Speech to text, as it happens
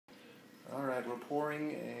bag, we're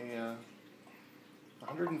pouring a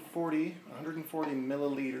 140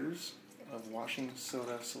 milliliters of washing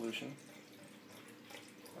soda solution,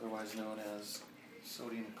 otherwise known as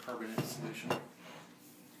sodium carbonate solution.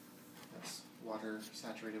 That's water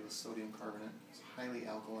saturated with sodium carbonate. It's highly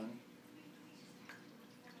alkaline.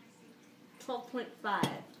 12.5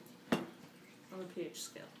 on the pH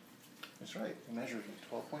scale. That's right. We measured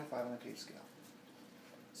 12.5 on the pH scale.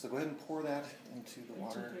 So go ahead and pour that into the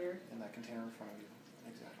water in that container in front of you.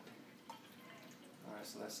 Exactly. All right,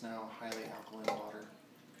 so that's now highly alkaline water.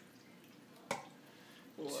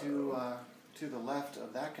 To the left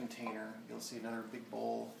of that container, you'll see another big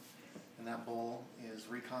bowl, and that bowl is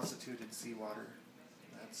reconstituted seawater.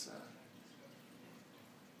 That's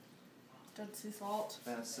Dead sea salt.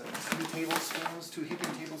 That's 2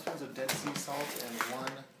 heaping tablespoons of Dead Sea salt and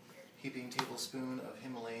 1 heaping tablespoon of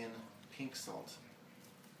Himalayan pink salt.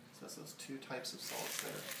 So that's those 2 types of salts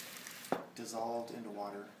that are dissolved into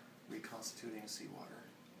water, reconstituting seawater.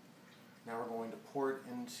 Now we're going to pour it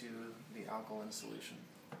into the alkaline solution.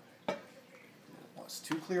 Once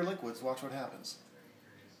 2 clear liquids, watch what happens.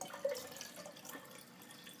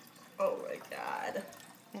 Oh my god.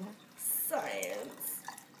 Science.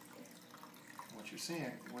 What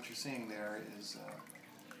you're seeing there is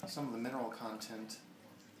some of the mineral content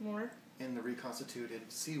in the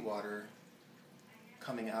reconstituted seawater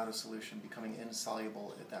coming out of solution, becoming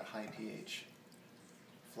insoluble at that high pH,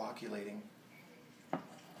 flocculating,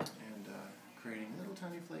 and creating little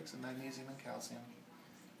tiny flakes of magnesium and calcium,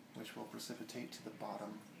 which will precipitate to the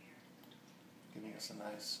bottom, giving us a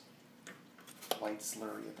nice white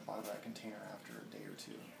slurry at the bottom of that container after a day or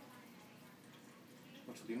 2.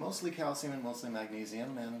 Which will be mostly calcium and mostly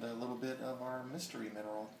magnesium and a little bit of our mystery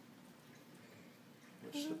mineral,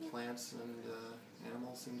 which the plants and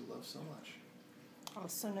animals seem to love so much.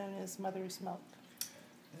 Also known as mother's milk.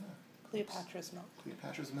 Yeah. Cleopatra's milk.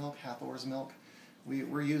 Cleopatra's milk, Hathor's milk.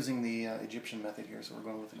 We're using the Egyptian method here, so we're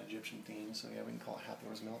going with an Egyptian theme, so yeah, we can call it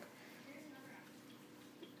Hathor's milk.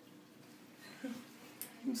 You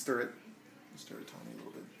can stir it. Stir it, Tani, a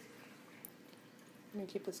little bit. Let me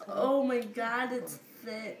keep this going. Oh my god, it's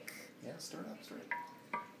thick. Yeah, stir it up, stir it.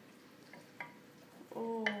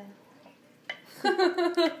 Oh.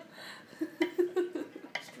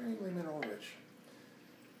 Extremely mineral rich.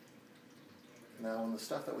 Now, when the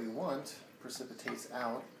stuff that we want precipitates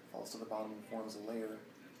out, falls to the bottom and forms a layer,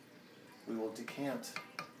 we will decant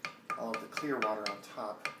all of the clear water on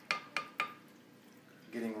top,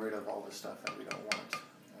 getting rid of all the stuff that we don't want.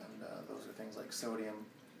 And those are things like sodium,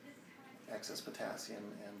 excess potassium,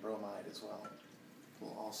 and bromide as well.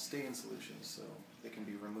 Will all stay in solution, so they can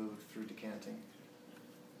be removed through decanting.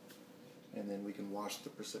 And then we can wash the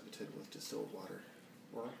precipitate with distilled water.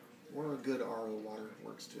 Or a good RO water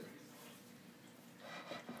works too.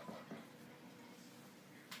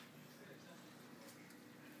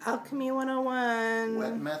 Alchemy 101.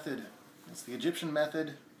 Wet method. It's the Egyptian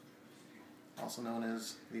method, also known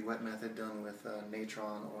as the wet method done with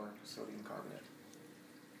natron or sodium carbonate.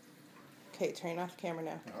 Okay, turn off the camera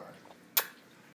now. All right.